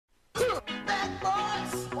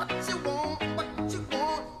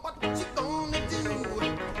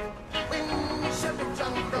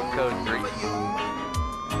Code 3.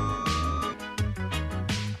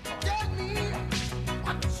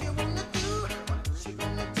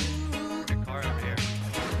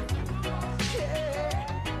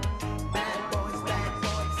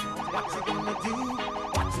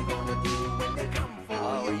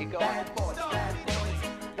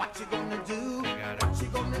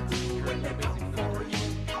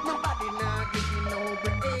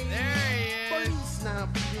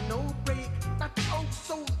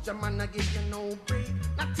 Man, I give you no break.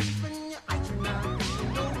 Not even your eyes, you now give you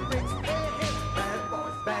no breaks. Hey, hey,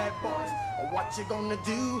 bad boys, what you gonna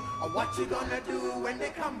do? Or what you gonna do when they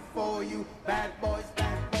come for you? Bad boys,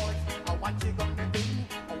 what you gonna do?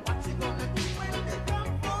 Or what you gonna do when they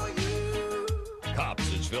come for you?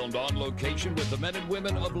 Cops is filmed on location with the men and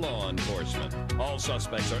women of law enforcement. All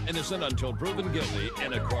suspects are innocent until proven guilty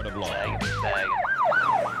in a court of law. Bag.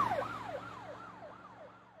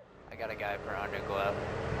 I got a guy for underglow.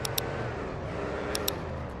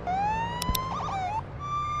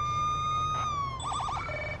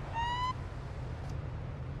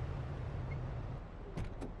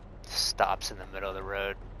 Stops in the middle of the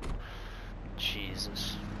road.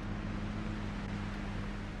 Jesus.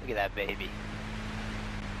 Look at that baby.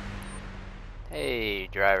 Hey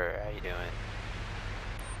driver, how you doing?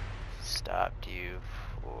 Stopped you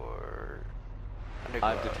for underglow.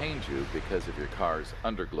 I've detained you because of your car's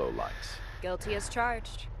underglow lights. Guilty as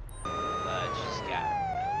charged. She's got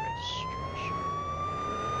no registration.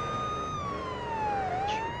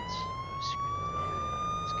 Insurance.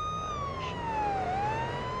 Let's go violation.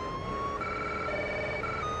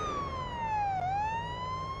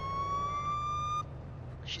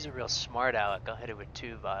 She's a real smart aleck. I'll hit her with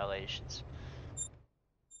 2 violations.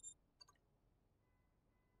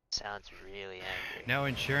 Sounds really angry. No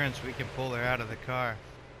insurance, we can pull her out of the car.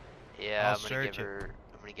 Yeah, I'll I'm gonna search give it. her.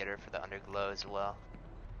 I'm gonna get her for the underglow as well.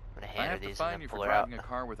 I'm gonna I hand her have to these fine and you then for pull her out. driving a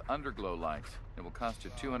car with underglow lights. It will cost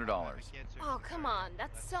you $200. Oh, come on.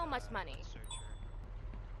 That's so much money.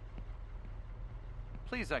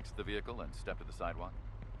 Please exit the vehicle and step to the sidewalk.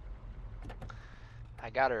 I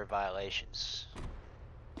got her violations.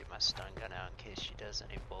 Get my stun gun out in case she does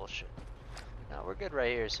any bullshit. No, we're good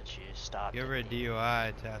right here since you stopped. Give her a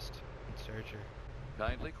DUI test and search her.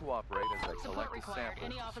 Kindly cooperate as I collect a sample.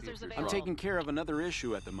 I'm taking care of another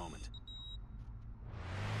issue at the moment.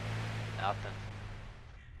 Nothing.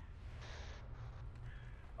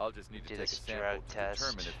 I'll just need to Do take a this sample drug to test.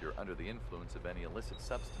 determine if you're under the influence of any illicit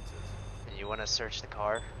substances. And you want to search the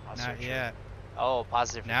car? I'll Not search yet. Her. Oh,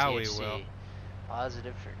 positive for Now THC. we will.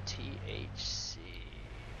 Positive for THC.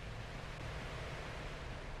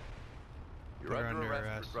 You're Put her under under arrest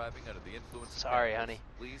arrest. for driving under the influence of Sorry, chemicals. honey.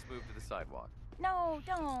 Please move to the sidewalk. No,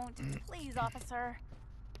 don't. Please, officer.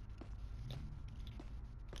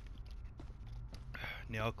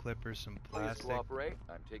 Nail clippers, some Please plastic. cooperate.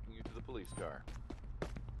 I'm taking you to the police car.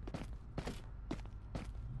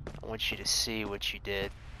 I want you to see what you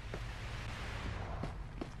did.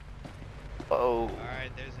 Oh.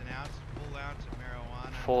 Alright, there's an full ounce of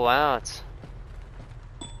marijuana. Full ounce.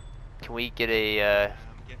 Can we get a I'm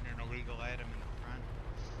getting an illegal item in the front.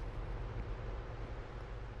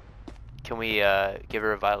 Can we give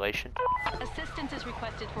her a violation? Assistance is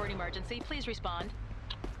requested for an emergency. Please respond.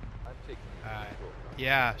 I'm taking you to Alright. the control room.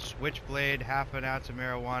 Yeah, switchblade, half an ounce of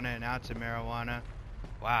marijuana, an ounce of marijuana.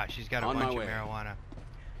 Wow, she's got a On my bunch of way. marijuana.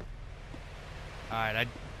 Alright,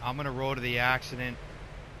 I'm gonna roll to the accident.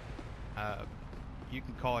 You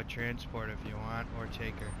can call a transport if you want, or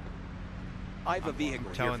take her. I have a vehicle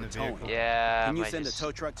here towing for the towing. vehicle. Yeah. Can you I might send just- a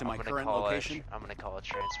tow truck to my I'm gonna current call location? I'm gonna call a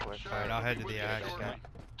transport. Alright, I'll head to the accident.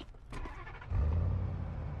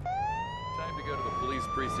 Time to go to the police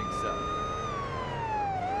precinct 7.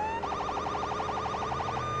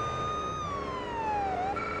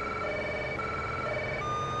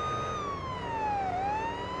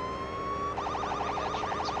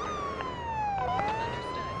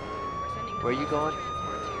 Where are you going?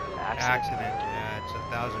 Accident, yeah, it's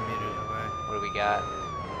 1,000 meters away. What do we got?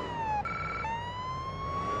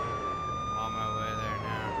 I'm on my way there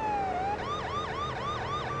now.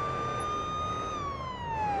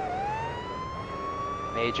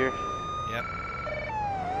 Major? Yep.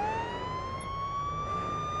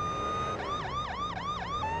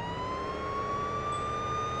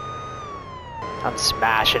 I'm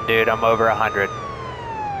smashing, dude. I'm over 100.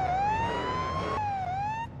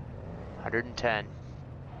 110.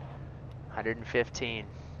 115.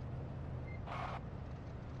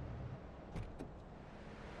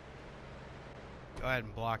 Go ahead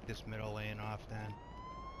and block this middle lane off then.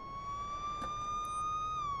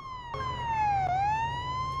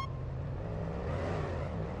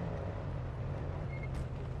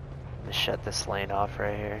 shut this lane off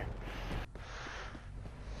right here.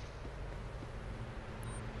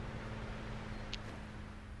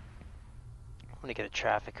 I'm gonna get a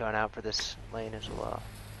traffic cone out for this lane as well.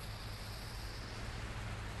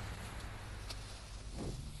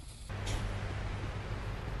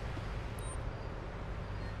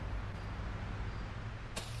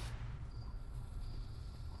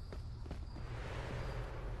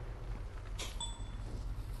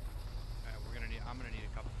 I'm gonna need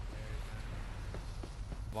a couple players.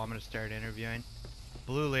 Well, I'm gonna start interviewing.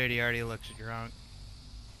 Blue lady already looks drunk.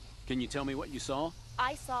 Can you tell me what you saw?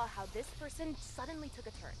 I saw how this person suddenly took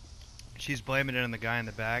a turn. She's blaming it on the guy in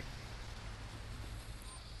the back.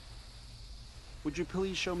 Would you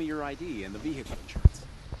please show me your ID and the vehicle insurance?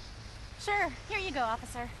 Sure, here you go,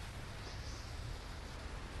 officer.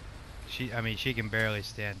 I mean, she can barely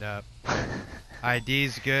stand up.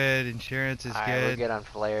 ID's good, insurance is Alright, good. we're good on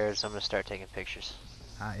flares. I'm gonna start taking pictures.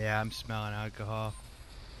 Yeah, I'm smelling alcohol.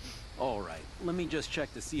 Alright, let me just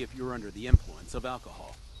check to see if you're under the influence of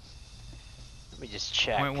alcohol. Let me just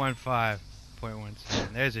check. 0.15,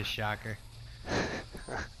 0.17. There's a shocker.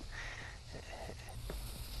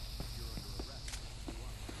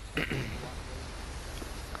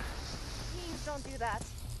 Please don't do that.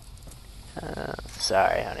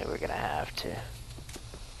 Sorry, honey, we're gonna have to.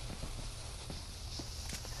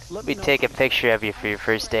 Let We take a picture of you for your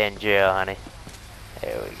first day in jail, honey.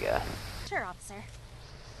 There we go. Sure, officer.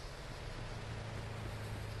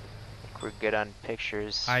 We're good on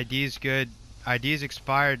pictures. ID's good. ID's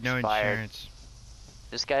expired, no Expired. insurance.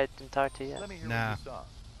 This guy didn't talk to you yet? Nah.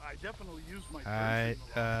 I definitely used my Alright,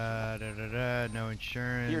 no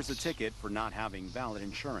insurance. Here's a ticket for not having valid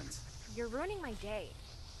insurance. You're ruining my day.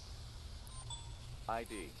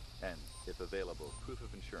 ID, and, if available, proof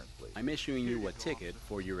of insurance, please. I'm issuing you a ticket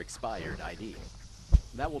for your expired ID.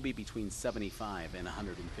 That will be between $75 and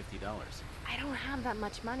 $150. I don't have that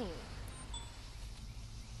much money.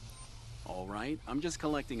 All right, I'm just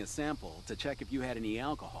collecting a sample to check if you had any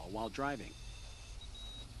alcohol while driving.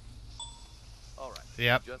 All right.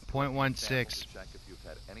 Yep, Just 0.16. check if you've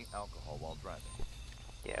had any alcohol while driving.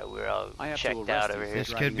 Yeah, we're all I have to checked arrest out you over for here. This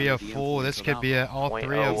driving could be a under the full. This influence could be of all Point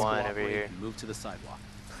three of oh them. one. over Cooperate here. and move to the sidewalk.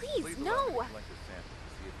 Please, Please allow me no! to collect a sample to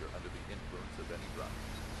see if you're under the influence of any drug.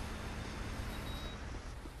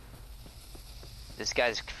 This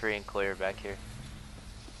guy's free and clear back here.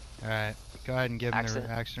 Alright, go ahead and give him Accident?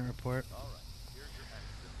 the accident report. All right. Here's your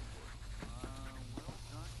accident report.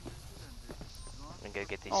 I'm gonna go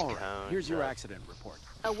get these All right, cones. here's your up. accident report.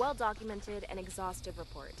 A well-documented and exhaustive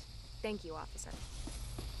report. Thank you, officer.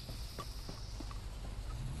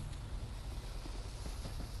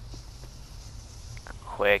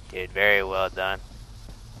 Quick, dude. Very well done.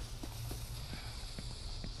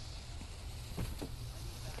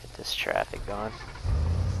 Get this traffic going.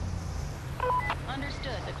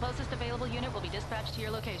 Understood. The closest available unit will be dispatched to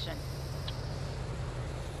your location.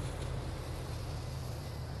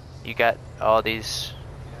 You got all these.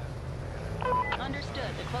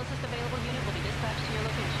 Understood. The closest available unit will be dispatched to your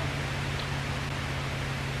location.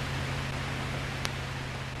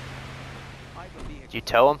 Did you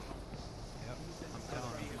tow him?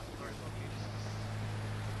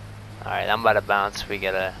 Alright, I'm about to bounce. We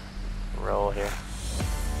gotta roll here.